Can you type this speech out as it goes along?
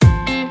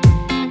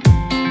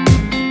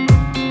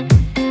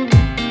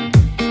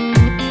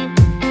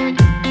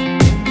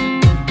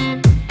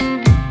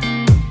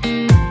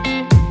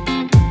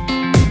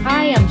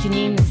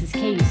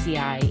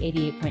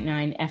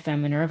99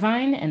 FM in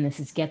Irvine, and this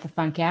is Get the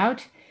Funk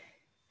Out.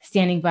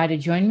 Standing by to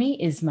join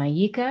me is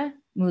Mayika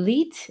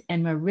Mulit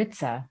and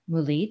Maritza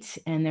Mulit,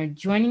 and they're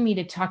joining me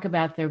to talk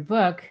about their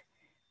book,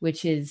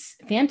 which is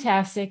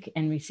fantastic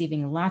and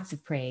receiving lots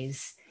of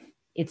praise.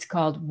 It's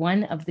called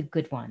One of the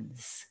Good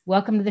Ones.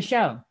 Welcome to the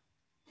show.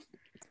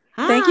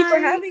 Hi. Thank you for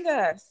having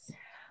us.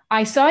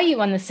 I saw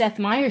you on the Seth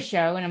Meyers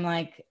show, and I'm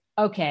like,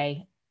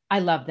 okay, I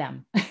love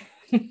them.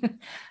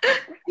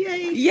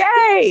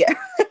 Yay!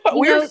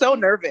 We were so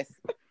nervous.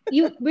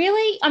 You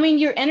really? I mean,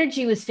 your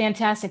energy was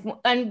fantastic.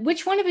 And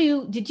which one of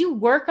you, did you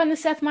work on the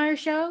Seth Meyers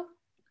show?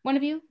 One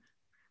of you?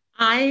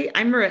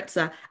 I'm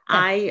Maritza.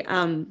 I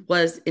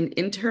was an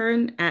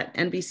intern at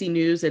NBC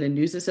News and a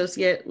news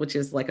associate, which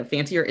is like a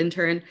fancier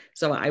intern.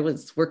 So I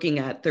was working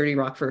at 30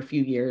 Rock for a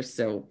few years,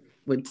 so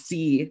would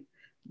see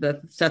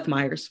the Seth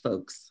Meyers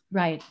folks.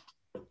 Right.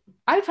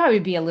 I'd probably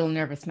be a little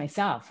nervous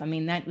myself. I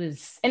mean,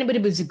 but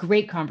it was a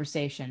great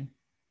conversation.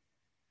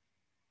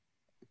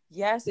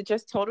 Yes, it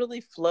just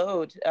totally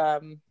flowed.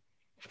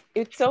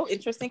 It's so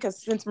interesting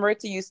because since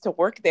Maritza used to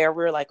work there,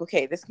 we were like,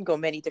 okay, this can go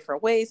many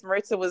different ways.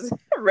 Maritza was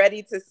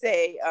ready to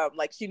say,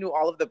 like she knew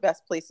all of the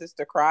best places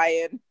to cry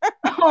in.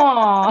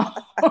 So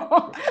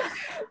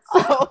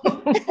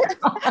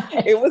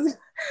it was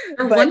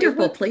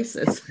wonderful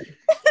places.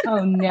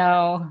 Oh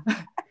no.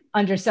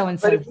 Under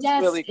so-and-so's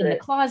desk, really in the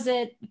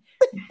closet.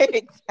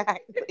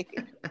 Exactly.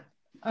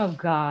 Oh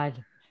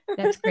God,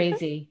 that's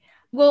crazy.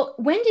 Well,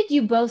 when did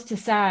you both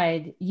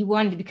decide you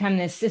wanted to become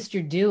this sister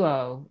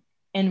duo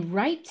and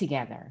write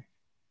together?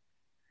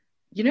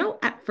 You know,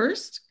 at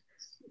first,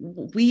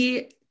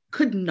 we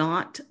could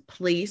not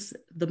place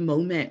the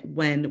moment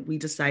when we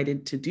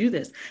decided to do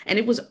this. And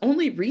it was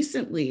only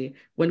recently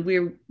when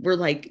we were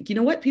like, you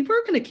know what, people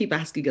are going to keep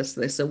asking us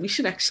this, so we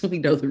should actually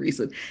know the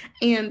reason.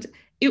 And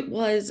it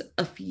was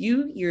a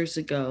few years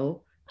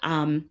ago.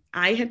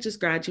 I had just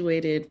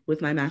graduated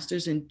with my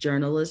master's in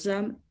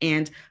journalism,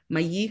 and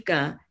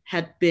Mayika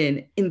had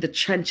been in the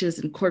trenches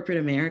in corporate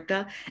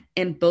America.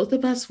 And both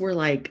of us were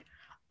like,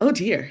 oh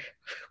dear,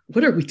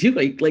 what are we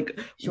doing? Like,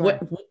 sure.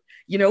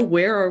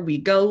 Where are we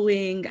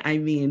going? I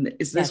mean,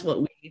 is this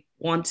what we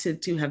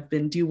wanted to have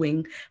been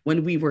doing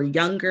when we were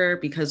younger?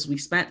 Because we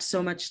spent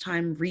so much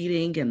time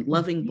reading and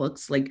loving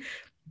books. Like,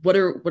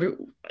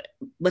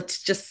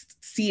 let's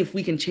just see if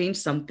we can change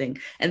something.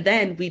 And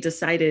then we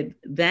decided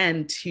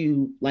then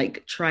to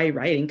like try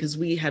writing, because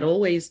we had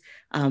always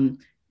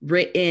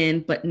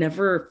written but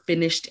never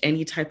finished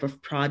any type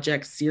of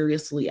project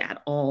seriously at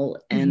all.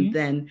 And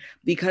then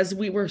because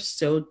we were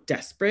so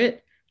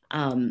desperate,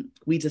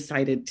 we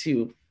decided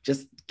to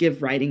just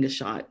give writing a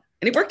shot,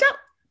 and it worked out.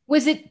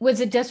 Was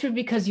it desperate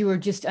because you were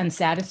just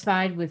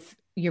unsatisfied with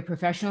your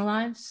professional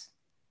lives?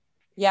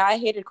 Yeah, I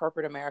hated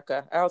corporate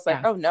America. I was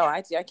like, oh no,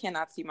 I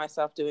cannot see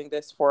myself doing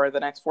this for the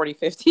next 40,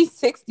 50,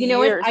 60 years. You know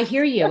what? I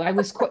hear you. I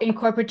was in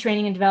corporate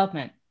training and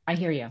development. I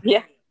hear you.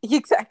 Yeah,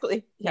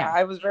 exactly. Yeah,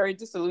 I was very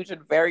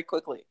disillusioned very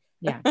quickly.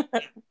 Yeah,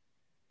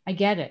 I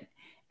get it.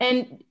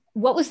 And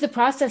what was the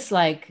process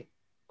like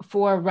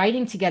for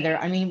writing together?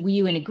 I mean, were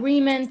you in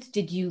agreement?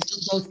 Did you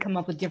both come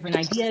up with different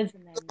ideas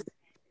and then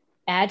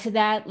add to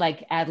that,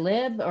 like ad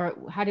lib, or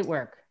how did it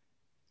work?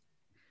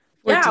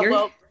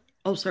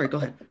 Oh, sorry, go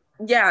ahead.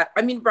 Yeah,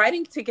 I mean,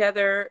 writing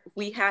together,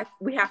 we have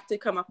to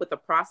come up with a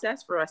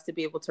process for us to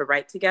be able to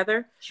write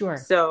together. Sure.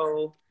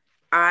 So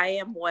I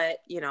am what,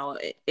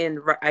 in,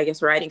 I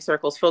guess, writing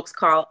circles, folks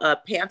call a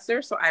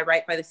pantser. So I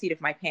write by the seat of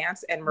my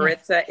pants, and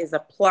Maritza is a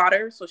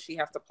plotter. So she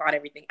has to plot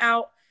everything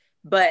out.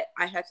 But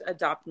I had to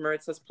adopt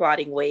Maritza's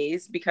plotting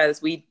ways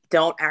because we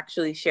don't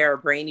actually share a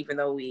brain, even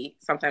though we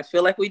sometimes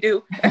feel like we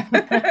do.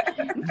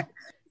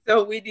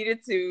 So we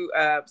needed to,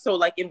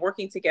 like in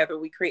working together,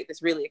 we create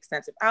this really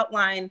extensive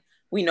outline.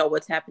 We know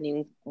what's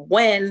happening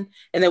when,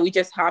 and then we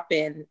just hop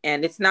in,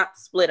 and it's not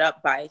split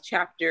up by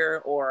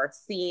chapter or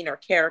scene or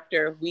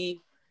character.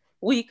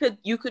 You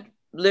could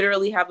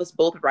literally have us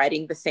both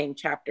writing the same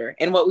chapter.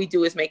 And what we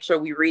do is make sure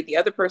we read the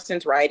other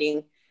person's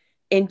writing,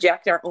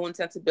 inject our own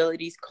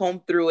sensibilities,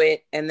 comb through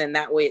it. And then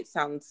that way it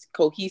sounds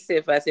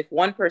cohesive as if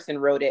one person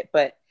wrote it,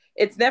 but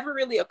it's never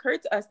really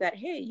occurred to us that,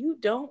 hey, you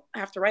don't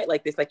have to write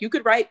like this. Like you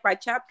could write by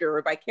chapter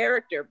or by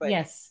character, but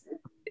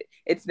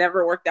it's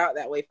never worked out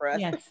that way for us.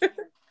 Yes.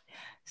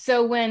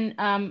 So when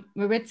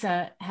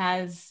Maritza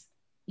has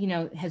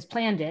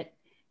planned it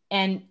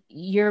and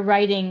you're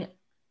writing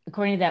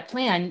according to that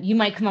plan, you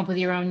might come up with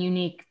your own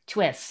unique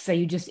twists. So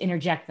you just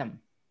interject them.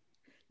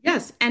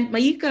 Yes. And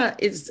Mayika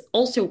is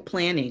also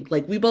planning.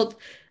 Like we both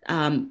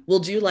will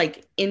do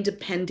like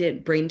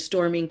independent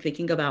brainstorming,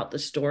 thinking about the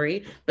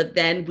story, but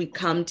then we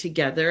come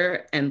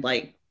together and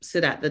like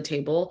sit at the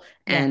table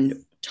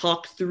and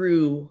talk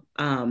through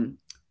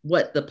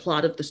what the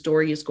plot of the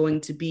story is going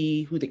to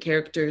be, who the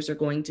characters are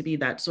going to be,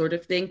 that sort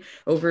of thing,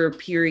 over a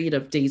period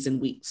of days and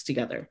weeks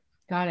together.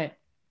 Got it.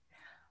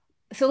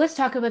 So let's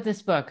talk about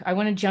this book. I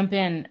want to jump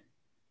in.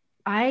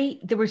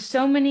 There were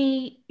so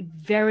many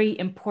very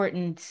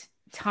important,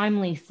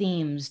 timely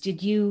themes.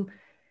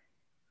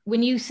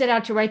 When you set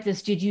out to write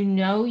this, did you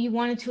know you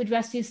wanted to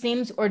address these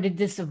themes, or did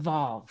this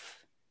evolve?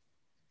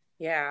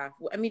 Yeah.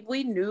 I mean,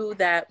 we knew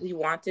that we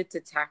wanted to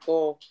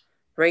tackle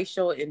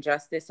racial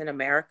injustice in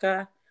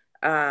America.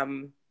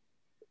 Um,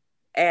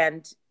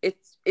 and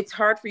it's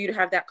hard for you to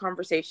have that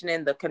conversation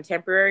in the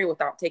contemporary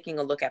without taking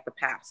a look at the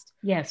past.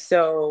 Yes.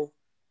 So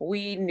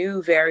we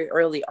knew very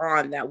early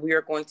on that we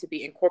are going to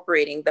be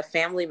incorporating the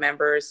family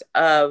members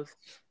of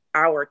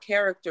our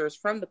characters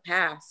from the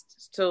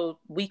past, so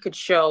we could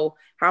show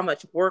how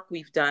much work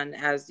we've done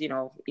as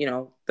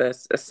the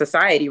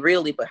society,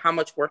 really, but how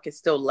much work is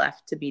still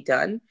left to be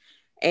done.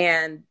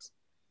 And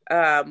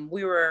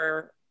we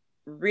were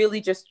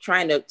really just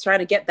trying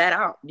to get that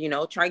out,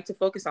 trying to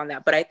focus on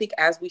that. But I think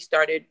as we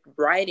started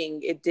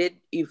writing, it did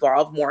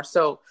evolve more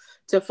so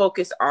to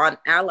focus on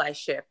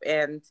allyship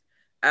and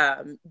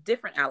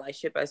different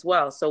allyship as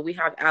well. So we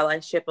have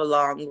allyship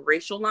along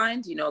racial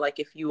lines, like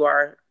if you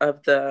are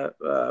of the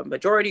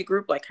majority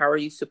group, like how are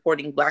you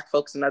supporting Black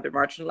folks and other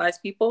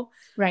marginalized people?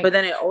 Right. But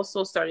then it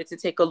also started to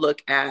take a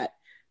look at,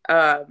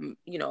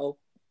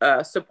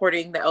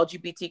 supporting the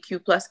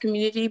LGBTQ plus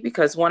community,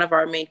 because one of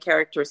our main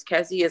characters,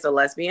 Kezi, is a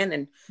lesbian,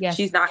 and yes.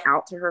 she's not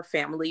out to her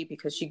family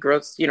because she's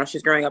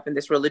growing up in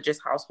this religious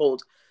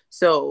household.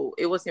 So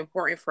it was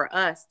important for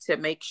us to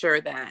make sure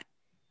that,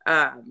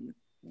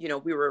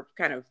 we were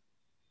kind of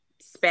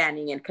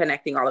spanning and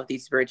connecting all of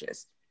these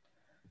bridges.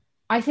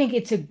 I think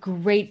it's a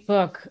great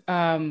book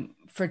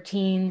for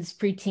teens,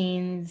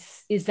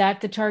 preteens. Is that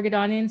the target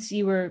audience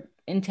you were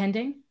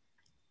intending?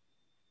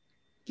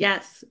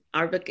 Yes,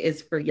 our book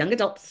is for young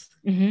adults,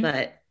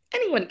 but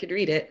anyone could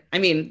read it. I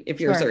mean,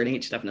 if you're a certain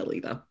age, definitely,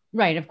 though.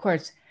 Right, of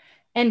course.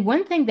 And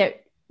one thing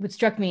that what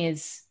struck me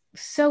is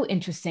so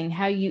interesting,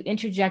 how you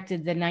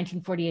interjected the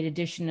 1948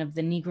 edition of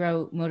the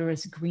Negro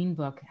Motorist Green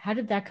Book. How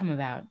did that come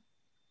about?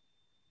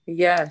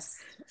 Yes.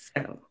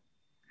 So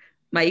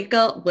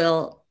Maika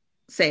will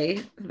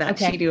say that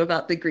she knew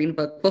about the Green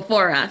Book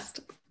before us,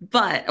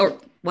 or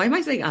why am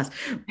I saying us?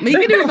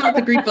 Maika knew about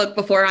the Green Book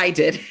before I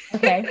did.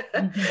 Okay.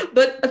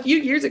 But a few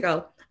years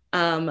ago,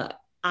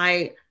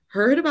 I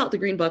heard about the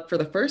Green Book for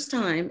the first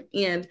time.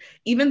 And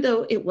even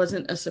though it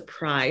wasn't a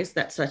surprise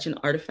that such an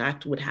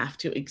artifact would have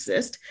to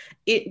exist,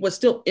 it was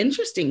still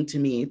interesting to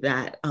me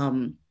that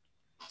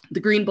the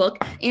Green Book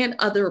and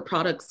other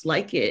products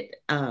like it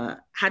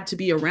had to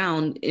be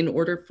around in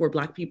order for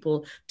Black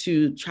people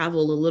to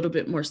travel a little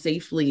bit more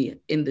safely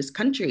in this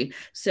country.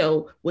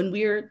 So when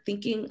we're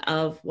thinking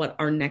of what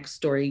our next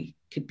story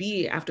could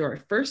be after our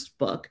first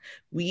book,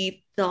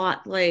 we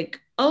thought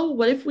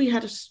what if we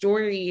had a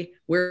story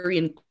where we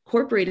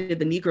incorporated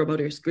the Negro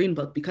Motorist Green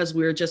Book, because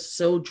we were just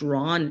so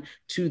drawn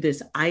to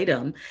this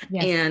item.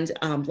 Yes.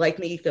 And like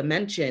Maika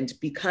mentioned,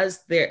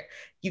 because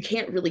you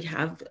can't really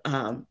have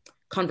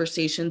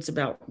conversations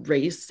about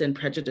race and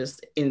prejudice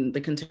in the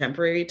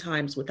contemporary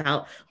times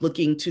without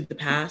looking to the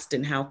past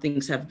and how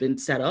things have been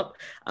set up.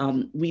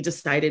 We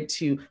decided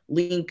to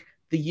link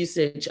the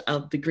usage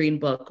of the Green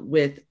Book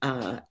with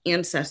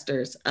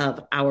ancestors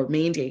of our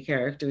main day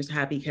characters,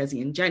 Happy,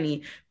 Kezi, and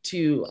Jenny,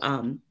 to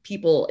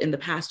people in the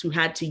past who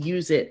had to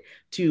use it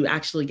to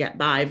actually get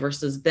by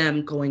versus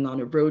them going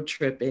on a road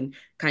trip and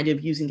kind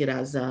of using it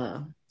as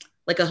a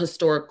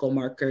historical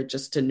marker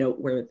just to note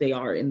where they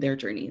are in their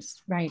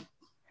journeys. Right.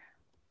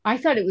 I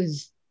thought it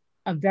was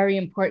a very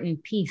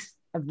important piece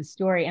of the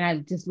story, and I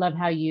just love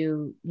how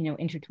you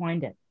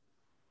intertwined it.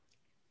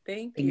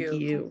 Thank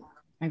you.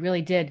 I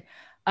really did.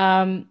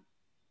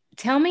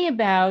 Tell me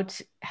about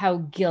how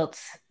guilt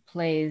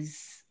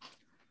plays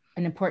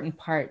an important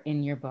part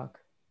in your book.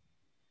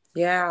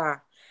 Yeah.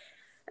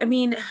 I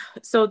mean,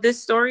 so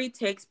this story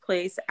takes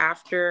place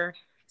after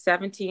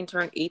 17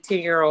 turned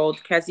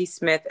 18-year-old Kezi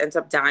Smith ends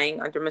up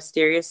dying under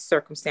mysterious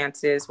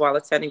circumstances while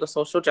attending a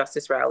social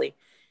justice rally.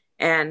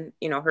 And,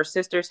 her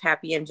sisters,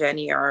 Happy and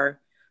Jenny, are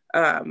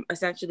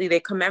essentially, they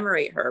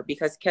commemorate her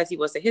because Kezi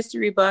was a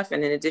history buff.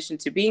 And in addition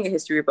to being a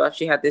history buff,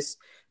 she had this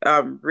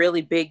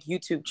really big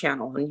YouTube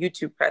channel and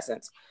YouTube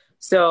presence.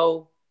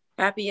 So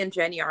Happy and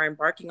Jenny are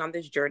embarking on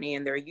this journey,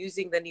 and they're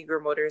using the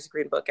Negro Motorist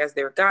Green Book as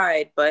their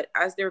guide. But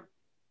as they're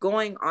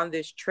going on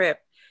this trip,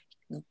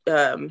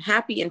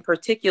 Happy in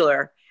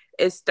particular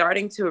is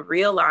starting to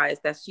realize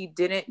that she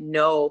didn't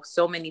know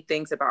so many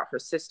things about her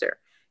sister.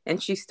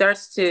 And she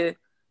starts to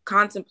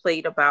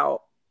contemplate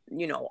about,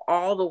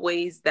 all the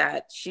ways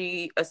that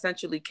she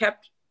essentially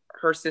kept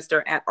her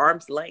sister at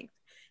arm's length.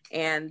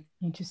 And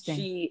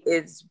she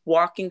is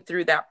walking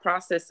through that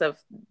process of,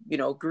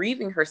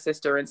 grieving her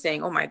sister and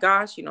saying, oh my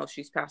gosh,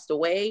 she's passed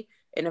away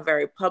in a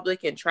very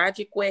public and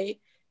tragic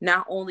way.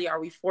 Not only are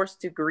we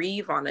forced to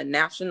grieve on a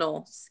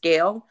national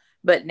scale,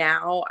 but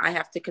now I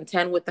have to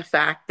contend with the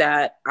fact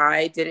that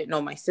I didn't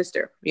know my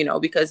sister,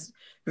 because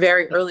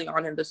very early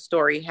on in the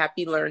story,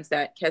 Happy learns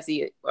that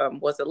Kezi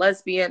was a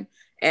lesbian,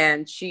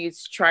 and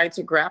she's trying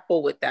to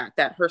grapple with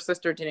that her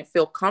sister didn't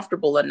feel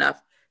comfortable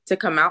enough to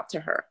come out to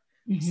her.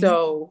 Mm-hmm.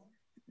 So,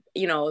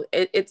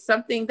 it's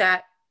something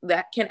that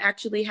can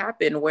actually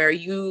happen, where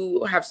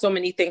you have so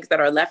many things that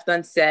are left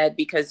unsaid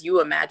because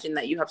you imagine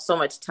that you have so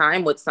much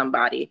time with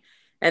somebody,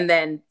 and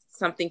then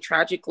something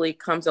tragically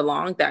comes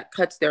along that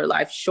cuts their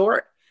life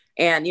short.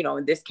 And, you know,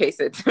 in this case,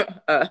 it's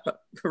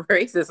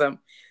racism.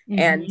 Mm-hmm.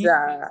 And,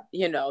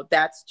 you know,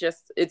 that's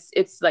just,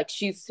 it's like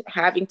she's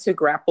having to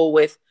grapple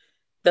with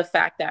the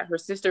fact that her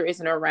sister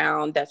isn't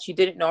around, that she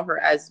didn't know her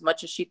as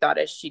much as she thought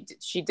as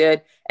she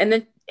did. And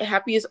then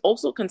Happy is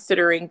also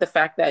considering the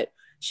fact that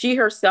she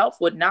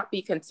herself would not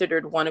be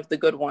considered one of the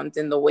good ones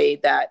in the way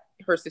that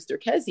her sister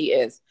Kezi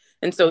is.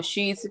 And so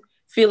she's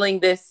feeling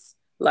this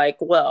like,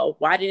 well,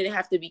 why did it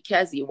have to be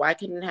Kezi? Why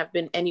couldn't it have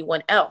been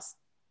anyone else?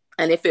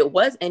 And if it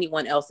was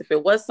anyone else, if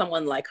it was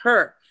someone like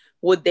her,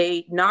 would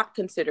they not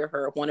consider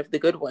her one of the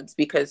good ones?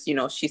 Because, you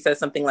know, she says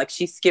something like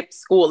she skipped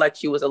school like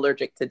she was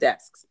allergic to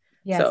desks.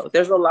 Yes. So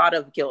there's a lot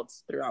of guilt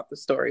throughout the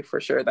story for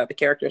sure that the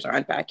characters are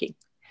unpacking.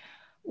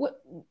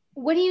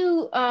 What do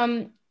you,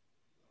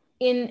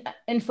 in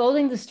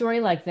unfolding the story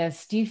like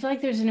this, do you feel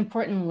like there's an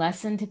important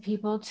lesson to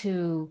people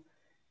to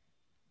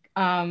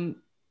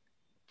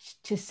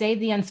say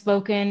the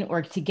unspoken,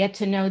 or to get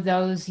to know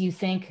those you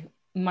think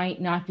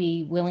might not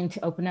be willing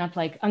to open up,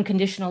 like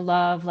unconditional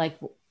love? Like,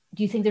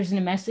 do you think there's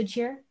a message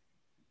here?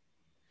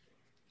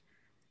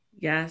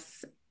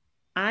 Yes,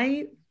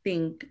 I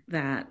think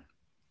that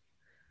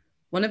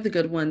One of the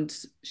Good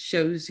Ones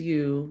shows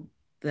you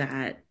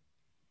that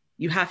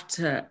you have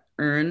to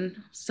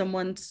earn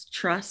someone's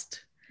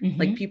trust. Mm-hmm.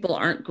 Like, people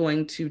aren't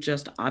going to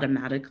just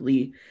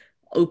automatically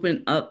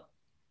open up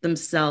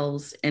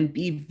themselves and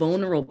be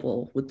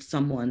vulnerable with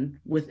someone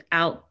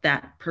without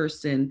that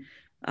person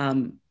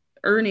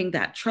earning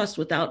that trust,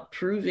 without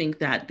proving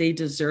that they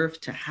deserve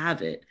to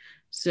have it.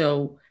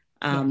 So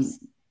yes.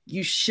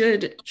 You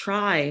should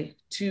try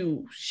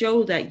to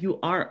show that you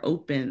are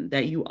open,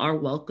 that you are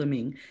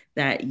welcoming,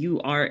 that you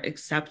are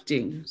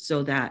accepting,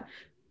 so that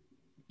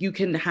you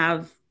can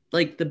have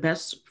like the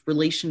best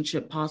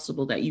relationship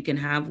possible that you can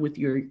have with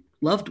your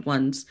loved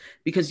ones,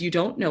 because you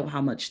don't know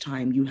how much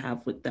time you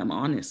have with them,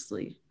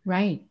 honestly.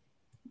 Right.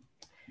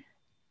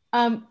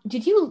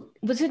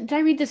 Did I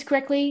read this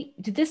correctly?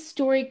 Did this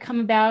story come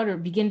about or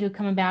begin to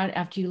come about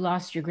after you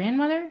lost your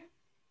grandmother?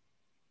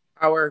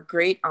 Our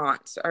great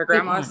aunt. Our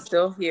grandma's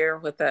still here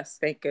with us,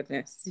 thank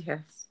goodness.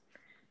 Yes.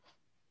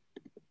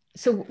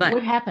 So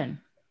what happened?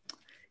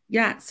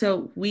 Yeah,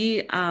 so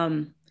we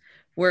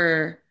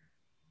were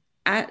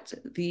at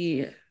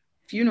the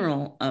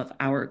funeral of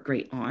our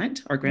great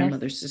aunt, our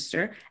grandmother's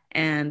sister,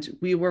 and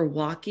we were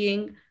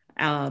walking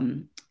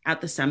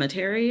at the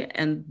cemetery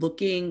and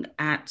looking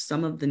at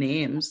some of the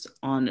names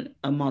on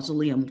a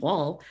mausoleum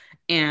wall,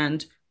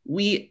 and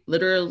we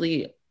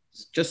literally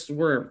just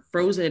were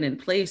frozen in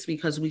place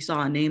because we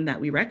saw a name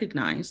that we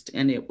recognized,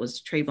 and it was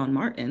Trayvon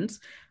Martin's.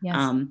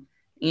 Yes.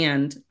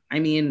 And I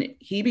mean,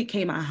 he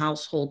became a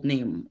household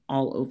name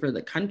all over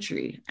the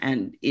country,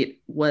 and it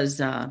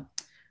was a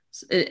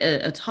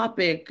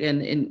topic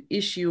and an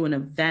issue, an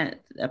event,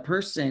 a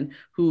person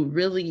who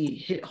really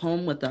hit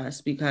home with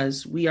us,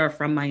 because we are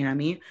from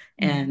Miami,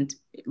 and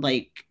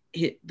like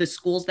the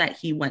schools that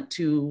he went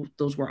to,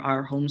 those were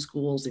our home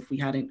schools if we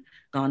hadn't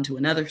gone to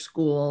another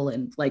school.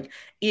 And like,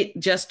 it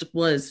just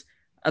was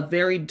a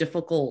very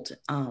difficult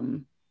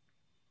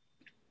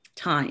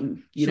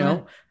time, you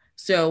know?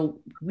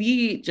 So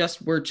we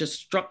were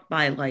struck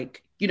by,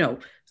 like, you know,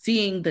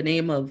 seeing the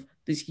name of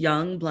this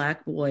young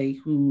Black boy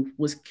who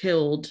was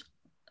killed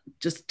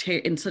just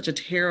in such a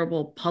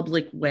terrible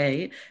public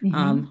way,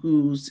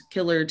 whose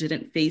killer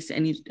didn't face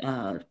any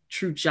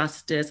true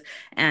justice.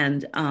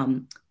 And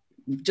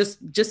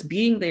just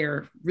being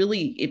there,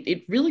 really,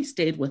 it really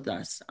stayed with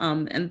us.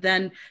 And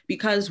then,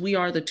 because we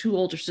are the two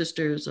older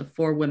sisters of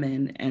four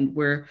women, and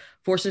we're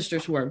four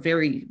sisters who are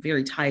very,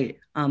 very tight,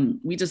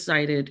 we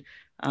decided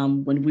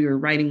when we were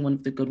writing One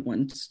of the Good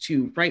Ones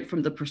to write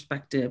from the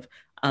perspective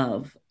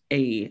of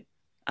a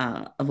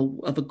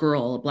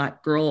girl, a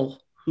Black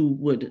girl who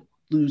would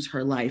lose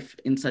her life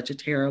in such a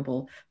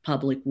terrible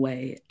public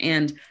way,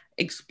 and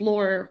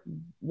explore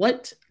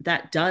what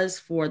that does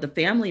for the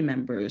family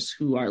members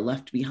who are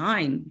left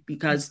behind.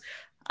 Because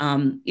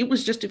it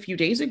was just a few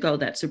days ago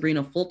that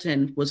Sabrina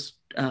Fulton was,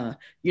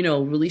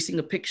 releasing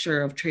a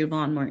picture of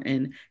Trayvon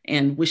Martin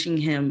and wishing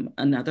him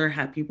another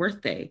happy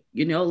birthday.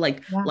 You know,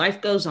 like,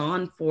 life goes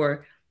on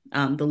for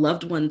the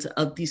loved ones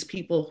of these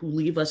people who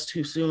leave us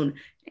too soon,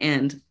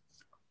 and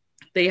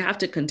they have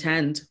to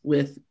contend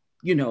with,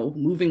 you know,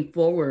 moving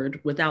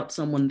forward without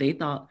someone they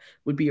thought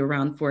would be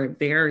around for a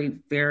very,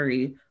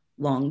 very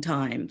long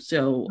time.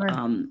 So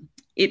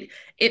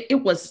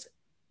it was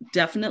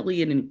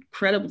definitely an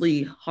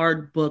incredibly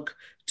hard book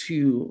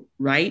to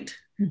write,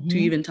 to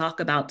even talk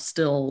about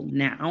still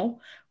now.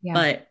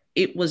 But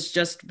it was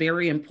just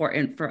very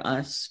important for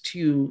us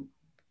to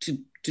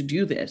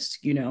do this,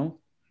 you know.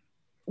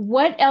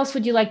 What else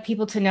would you like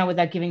people to know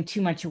without giving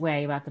too much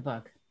away about the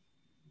book?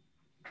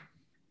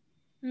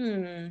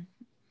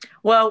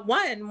 Well,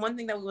 one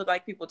thing that we would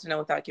like people to know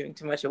without giving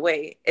too much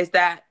away is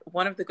that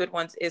One of the Good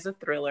Ones is a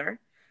thriller.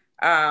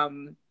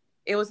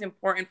 It was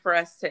important for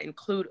us to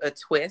include a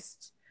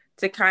twist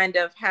to kind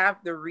of have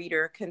the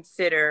reader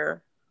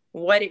consider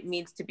what it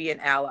means to be an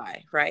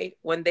ally, right?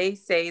 When they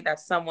say that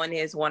someone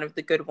is one of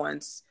the good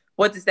ones,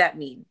 what does that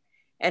mean?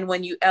 And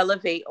when you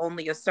elevate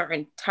only a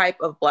certain type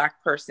of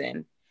Black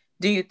person,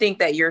 do you think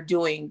that you're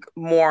doing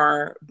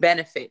more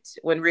benefit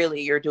when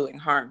really you're doing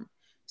harm?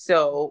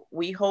 So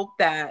we hope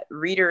that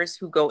readers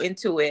who go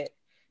into it,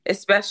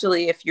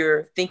 especially if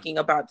you're thinking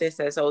about this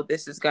as, oh,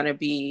 this is going to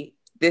be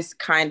this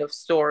kind of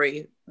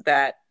story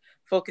that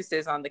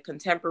focuses on the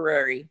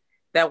contemporary,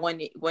 that when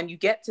you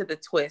get to the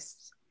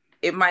twists,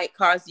 it might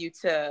cause you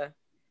to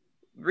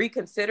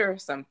reconsider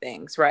some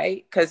things,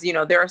 right? Because, you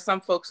know, there are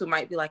some folks who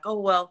might be like, oh,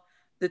 well,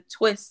 the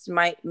twist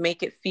might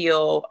make it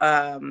feel,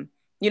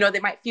 you know, they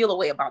might feel a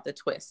way about the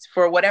twist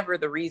for whatever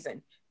the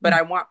reason. But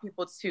I want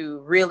people to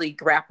really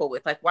grapple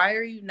with, like, why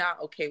are you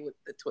not okay with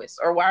the twist?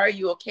 Or why are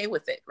you okay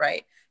with it,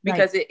 right?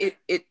 Because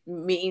it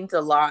means a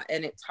lot,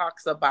 and it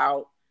talks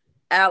about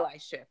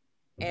allyship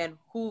and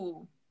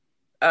who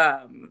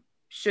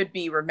should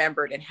be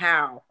remembered and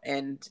how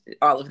and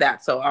all of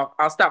that. So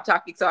I'll stop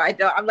talking. So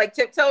I'm like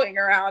tiptoeing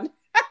around.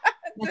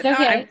 That's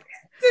okay.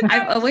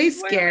 I'm always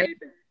scared.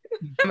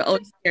 I'm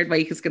always scared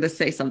Mike is going to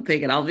say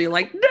something and I'll be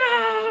like, no,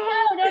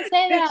 don't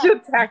say that. She'll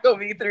tackle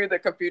me through the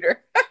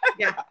computer.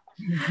 Yeah.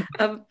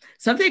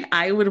 Something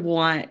I would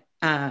want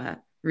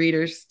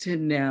readers to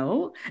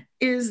know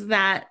is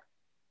that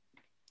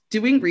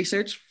doing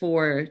research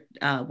for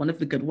one of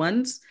the good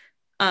ones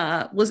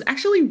was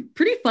actually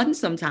pretty fun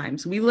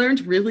sometimes. We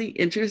learned really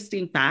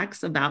interesting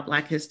facts about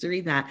Black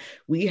history that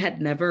we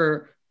had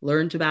never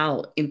learned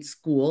about in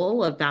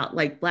school, about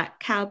like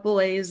Black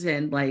cowboys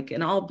and like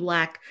an all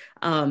Black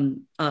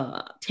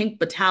tank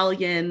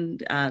battalion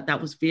that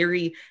was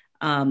very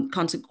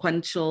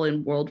consequential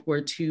in World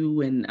War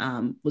II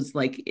and was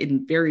like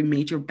in very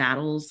major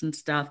battles and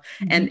stuff.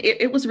 Mm-hmm. And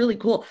it was really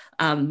cool.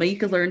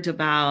 Maika learned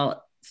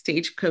about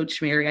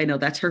Stagecoach Mary. I know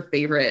that's her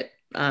favorite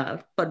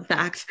fun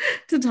fact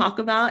to talk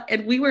about.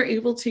 And we were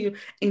able to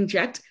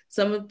inject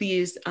some of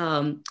these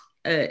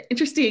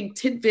interesting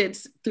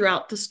tidbits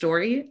throughout the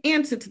story.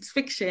 And since it's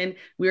fiction,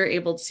 we were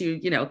able to,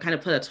 you know, kind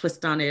of put a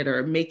twist on it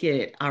or make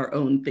it our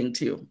own thing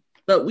too.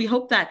 But we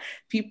hope that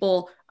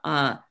people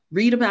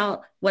read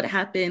about what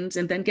happens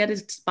and then get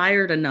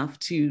inspired enough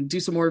to do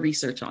some more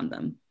research on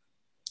them.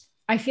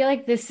 I feel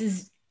like this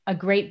is a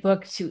great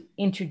book to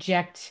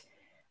interject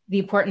the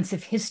importance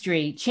of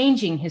history,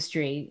 changing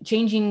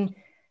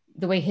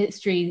the way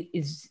history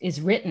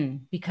is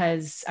written.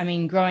 Because, I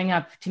mean, growing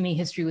up, to me,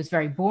 history was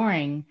very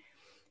boring.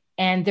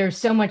 And there's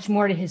so much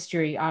more to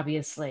history,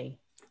 obviously.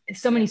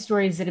 So many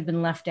stories that have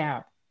been left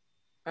out.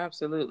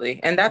 Absolutely.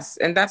 And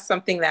that's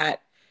something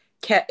that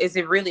is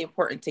really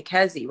important to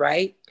Kezi,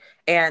 right?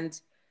 And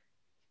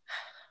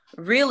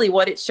really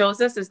what it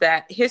shows us is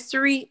that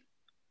history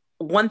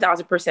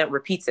 1000%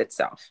 repeats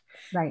itself.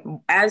 Right.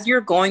 As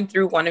you're going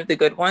through one of the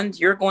good ones,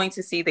 you're going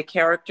to see the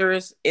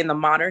characters in the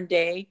modern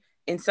day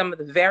in some of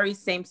the very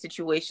same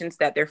situations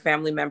that their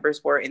family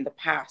members were in the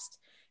past.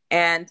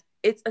 And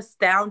it's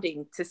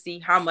astounding to see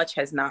how much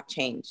has not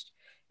changed.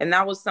 And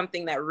that was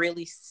something that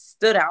really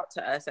stood out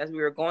to us as we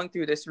were going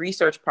through this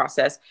research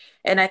process.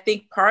 And I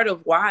think part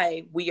of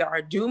why we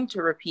are doomed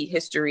to repeat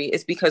history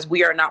is because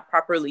we are not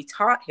properly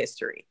taught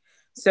history.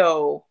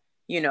 So,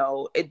 you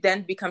know, it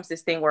then becomes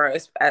this thing where,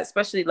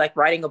 especially like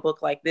writing a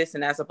book like this,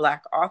 and as a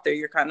Black author,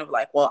 you're kind of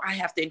like, well, I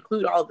have to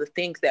include all the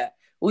things that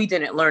we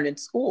didn't learn in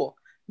school.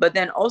 But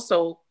then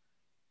also,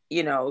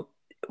 you know,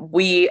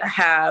 we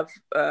have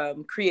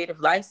creative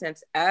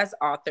license as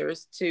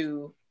authors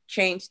to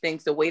change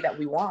things the way that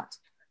we want.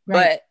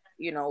 Right. But,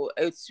 you know,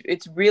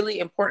 it's really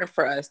important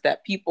for us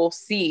that people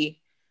see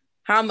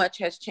how much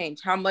has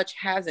changed, how much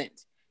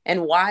hasn't,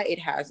 and why it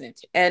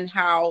hasn't, and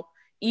how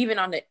even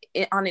on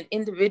an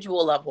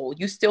individual level,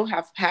 you still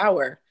have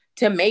power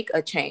to make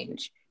a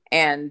change.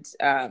 And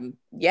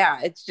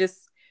it's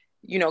just,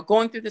 you know,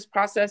 going through this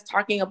process,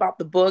 talking about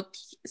the book,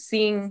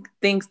 seeing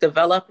things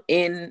develop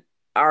in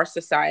our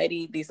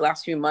society these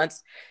last few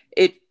months,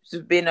 it's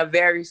been a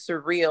very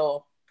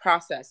surreal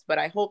process. But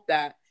I hope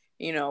that,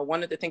 you know,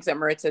 one of the things that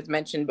Maritza has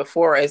mentioned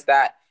before is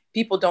that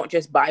people don't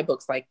just buy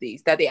books like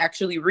these, that they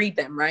actually read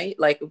them, right?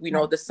 Like, you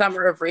know, the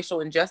summer of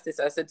racial injustice,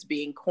 as it's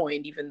being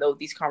coined, even though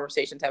these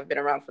conversations have been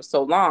around for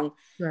so long,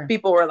 sure.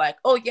 People were like,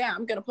 oh yeah,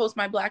 I'm going to post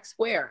my Black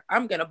square.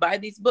 I'm going to buy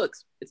these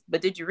books.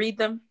 But did you read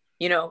them?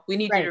 You know, we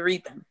need you to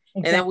read them.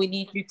 Exactly. And then we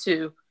need you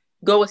to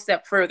go a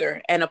step further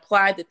and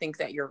apply the things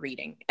that you're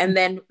reading. And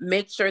then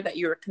make sure that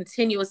you're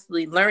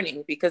continuously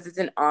learning, because it's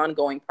an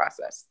ongoing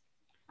process.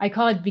 I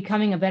call it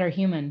becoming a better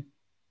human.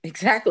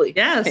 Exactly.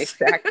 Yes.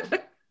 Exactly.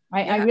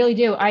 I really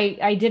do.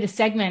 I did a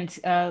segment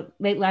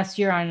late last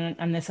year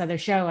on this other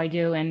show I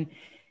do, and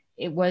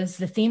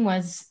the theme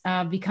was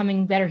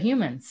becoming better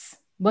humans.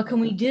 What can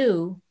we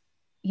do,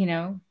 you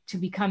know, to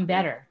become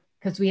better?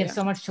 Because we have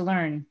so much to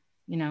learn,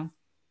 you know.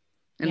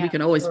 And we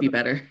can always be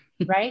better.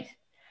 Right?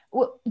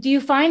 Well, do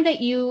you find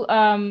that you,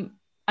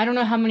 I don't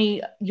know how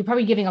many, you're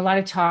probably giving a lot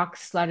of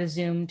talks, a lot of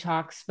Zoom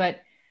talks,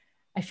 but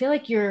I feel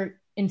like you're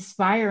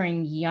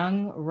inspiring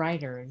young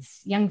writers,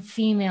 young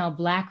female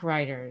Black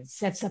writers.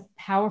 That's a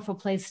powerful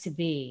place to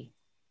be.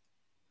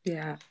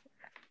 Yeah.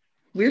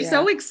 We're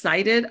so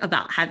excited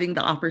about having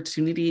the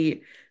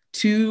opportunity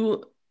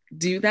to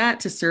do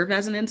that, to serve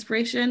as an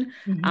inspiration.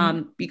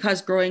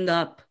 Because growing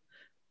up,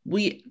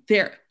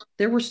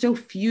 there were so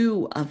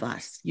few of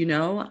us, you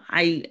know.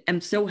 I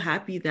am so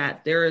happy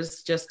that there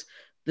is just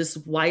this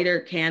wider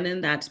canon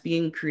that's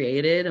being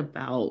created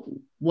about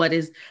what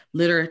is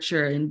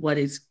literature and what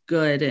is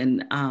good.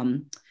 And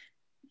I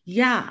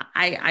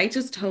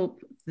just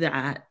hope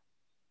that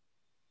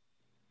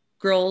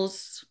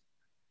girls,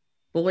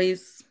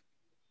 boys,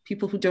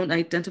 people who don't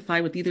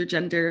identify with either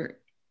gender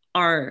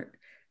are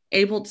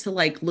able to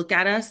like look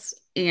at us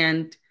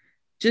and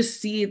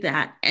just see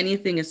that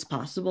anything is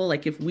possible.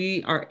 Like if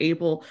we are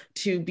able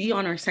to be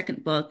on our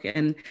second book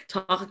and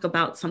talk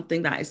about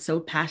something that is so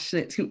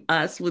passionate to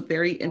us with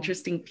very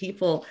interesting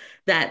people,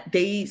 that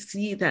they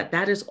see that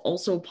that is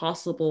also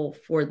possible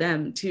for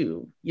them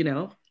too, you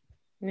know?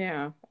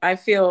 Yeah, I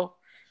feel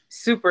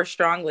super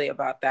strongly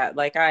about that.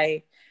 Like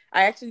I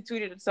actually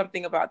tweeted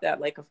something about that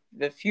like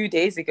a few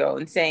days ago,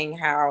 and saying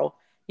how,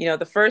 you know,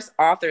 the first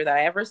author that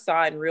I ever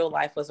saw in real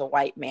life was a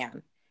white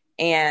man.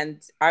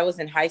 And I was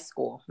in high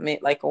school,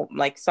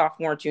 like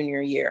sophomore,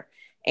 junior year.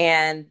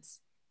 And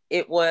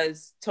it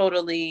was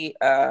totally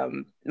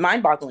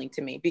mind-boggling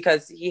to me,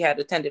 because he had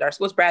attended our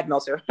school. It's Brad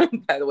Meltzer,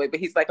 by the way,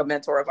 but he's like a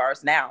mentor of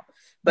ours now.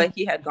 But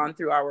he had gone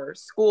through our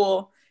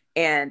school,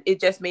 and it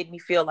just made me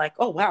feel like,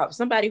 oh, wow, if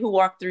somebody who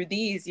walked through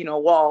these, you know,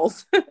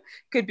 walls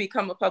could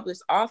become a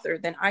published author,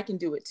 then I can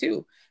do it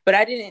too. But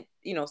I didn't,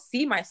 you know,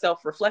 see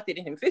myself reflected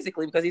in him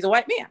physically, because he's a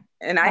white man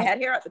and I had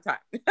hair at the time.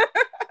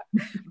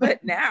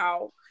 But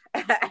now,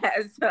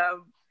 as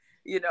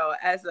you know,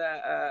 as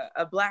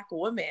a Black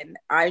woman,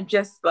 I'm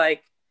just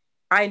like,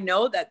 I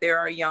know that there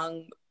are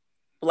young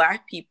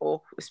Black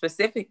people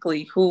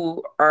specifically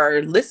who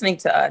are listening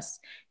to us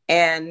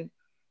and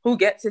who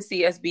get to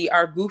see us be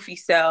our goofy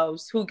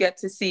selves, who get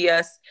to see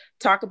us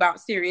talk about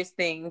serious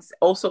things,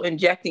 also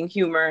injecting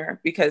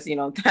humor, because, you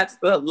know, that's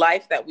the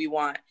life that we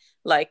want.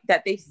 Like,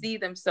 that they see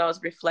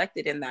themselves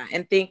reflected in that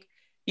and think,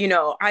 you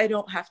know, I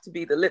don't have to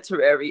be the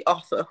literary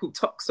author who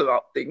talks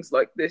about things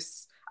like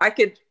this. I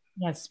could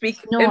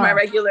speak in my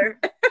regular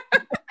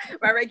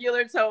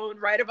tone,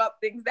 write about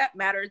things that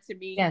matter to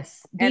me.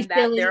 Yes. And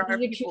that there are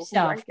people who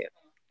like it.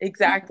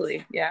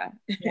 Exactly. Yeah.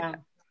 Yeah.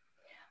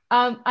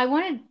 I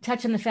want to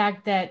touch on the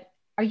fact that,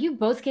 are you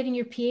both getting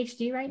your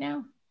PhD right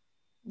now?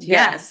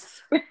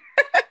 Yes.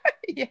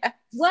 Yes.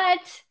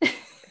 What?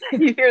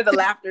 You hear the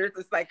laughter.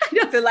 It's like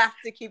to laugh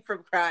to keep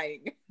from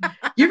crying.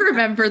 You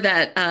remember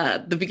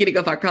that the beginning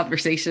of our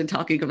conversation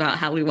talking about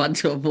how we want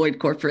to avoid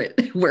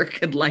corporate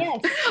work and life.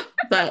 Yes.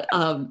 But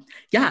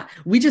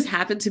we just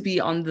happen to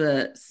be on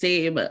the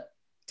same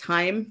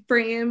time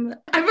frame.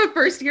 I'm a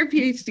first year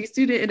PhD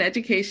student in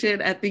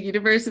education at the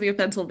University of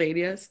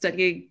Pennsylvania,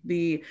 studying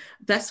the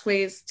best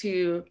ways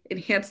to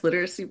enhance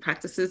literacy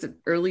practices in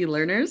early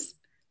learners.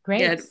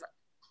 Great. And,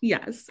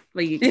 yes.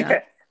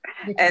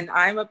 And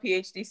I'm a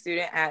PhD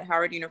student at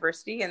Howard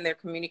University in their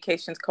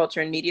Communications, Culture,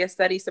 and Media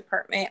Studies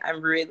department.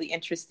 I'm really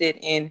interested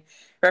in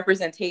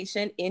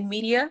representation in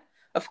media.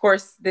 Of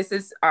course, this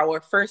is our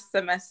our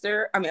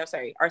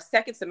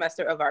second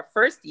semester of our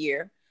first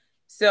year.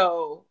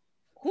 So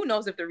who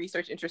knows if the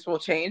research interest will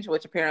change,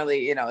 which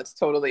apparently, you know,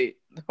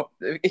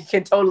 it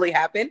can totally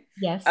happen.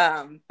 Yes.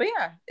 But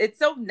yeah, it's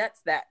so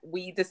nuts that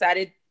we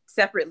decided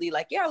separately,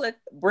 like,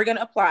 we're going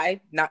to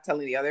apply, not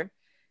telling the other.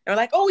 And we're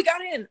like, oh, we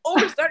got in. Oh,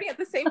 we're starting at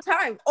the same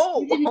time.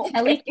 Oh, you didn't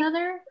tell each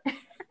other?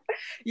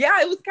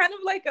 Yeah, it was kind of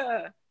like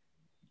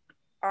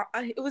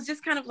it was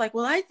just kind of like,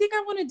 well, I think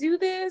I want to do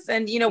this.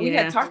 And, you know, we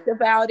had talked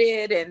about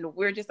it, and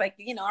we're just like,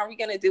 you know, are we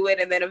going to do it?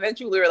 And then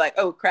eventually we were like,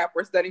 oh, crap,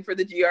 we're studying for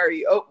the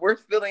GRE. Oh, we're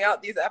filling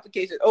out these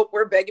applications. Oh,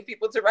 we're begging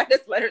people to write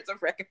us letters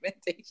of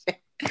recommendation.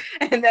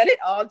 And then it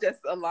all just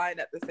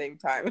aligned at the same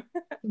time.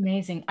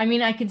 Amazing. I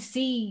mean, I could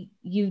see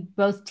you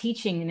both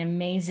teaching an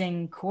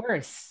amazing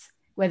course,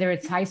 whether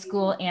it's high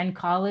school and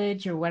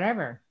college or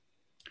whatever.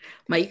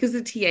 Maika's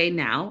a TA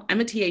now. I'm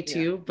a TA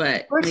too,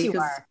 but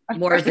Maika's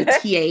more of a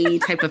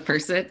TA type of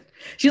person.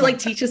 She like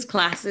teaches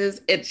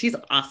classes and she's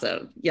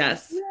awesome.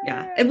 Yes.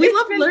 Yeah. And we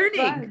love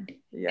learning.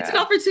 It's an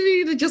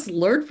opportunity to just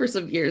learn for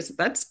some years.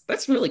 That's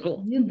really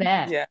cool. You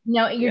bet. Yeah.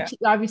 No,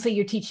 obviously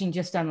you're teaching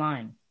just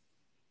online.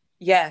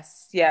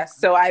 Yes.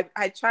 So I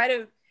try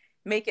to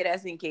make it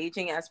as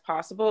engaging as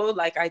possible.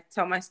 Like I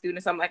tell my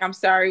students, I'm like, I'm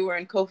sorry, we're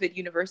in COVID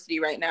university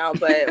right now,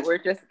 but we're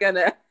just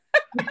gonna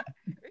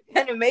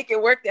make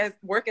it work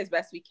as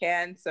best we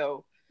can.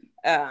 So,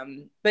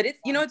 but it's,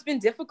 you know, it's been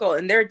difficult,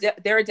 and there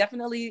are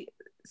definitely,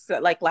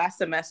 like last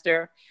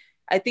semester,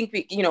 I think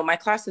my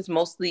class is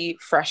mostly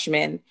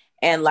freshmen,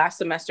 and last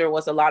semester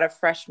was a lot of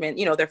freshmen,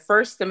 you know, their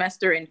first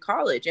semester in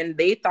college, and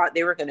they thought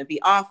they were going to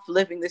be off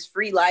living this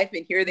free life,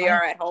 and here they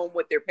are at home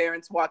with their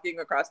parents walking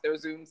across their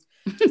Zooms.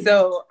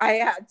 So I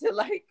had to,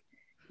 like,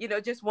 you know,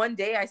 just one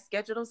day I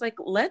scheduled, I was like,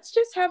 let's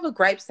just have a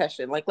gripe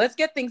session. Like, let's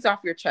get things off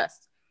your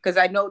chest, because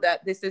I know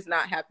that this is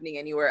not happening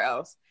anywhere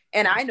else.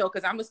 And I know,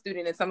 because I'm a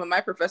student, and some of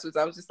my professors,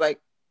 I was just like,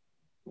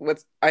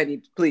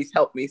 please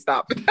help me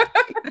stop.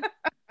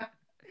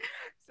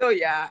 So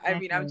yeah, I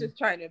mean, I'm just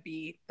trying to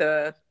be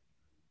the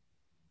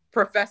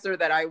professor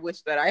that I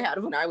wish that I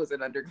had when I was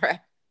an undergrad.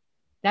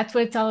 That's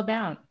what it's all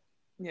about.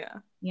 Yeah.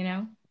 You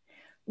know,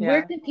 Yeah.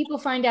 Where can people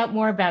find out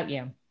more about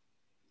you?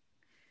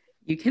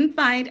 You can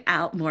find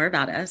out more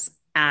about us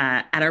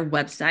at our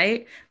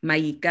website,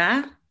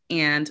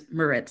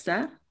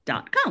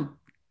 mayikaandmaritza.com.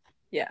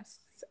 Yes.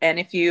 And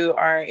if you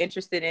are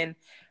interested in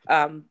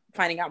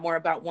finding out more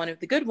about One of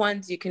the Good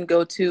Ones, you can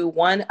go to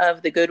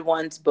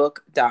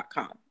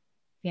oneofthegoodOnesbook.com.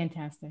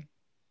 Fantastic.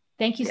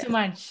 Thank you so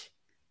much.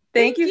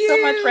 Thank you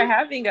so much for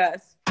having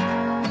us.